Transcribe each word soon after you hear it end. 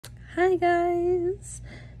Hi guys!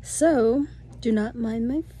 So, do not mind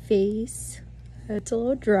my face. It's a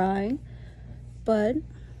little dry, but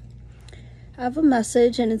I have a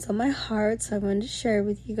message and it's on my heart, so I wanted to share it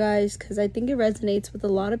with you guys because I think it resonates with a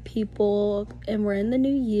lot of people and we're in the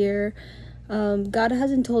new year. God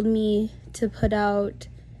hasn't told me to put out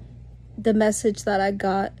the message that I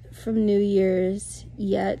got from New Year's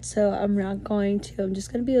yet, so I'm not going to. I'm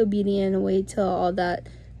just going to be obedient and wait till all that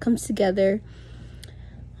comes together.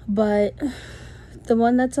 But the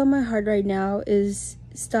one that's on my heart right now is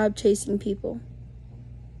stop chasing people.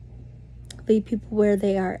 Leave people where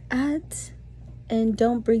they are at and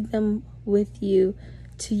don't bring them with you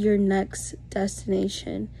to your next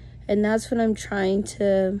destination. And that's what I'm trying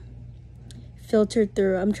to filter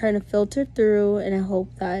through. I'm trying to filter through, and I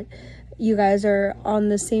hope that you guys are on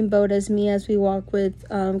the same boat as me as we walk with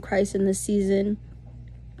Christ in this season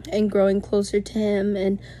and growing closer to Him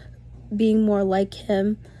and being more like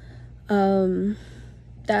Him.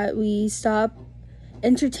 That we stop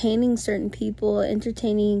entertaining certain people,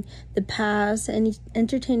 entertaining the past, and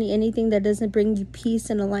entertaining anything that doesn't bring you peace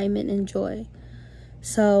and alignment and joy.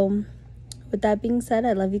 So with that being said,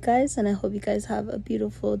 I love you guys, and I hope you guys have a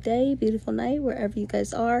beautiful day, beautiful night, wherever you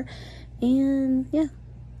guys are. And yeah,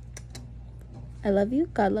 I love you.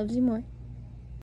 God loves you more.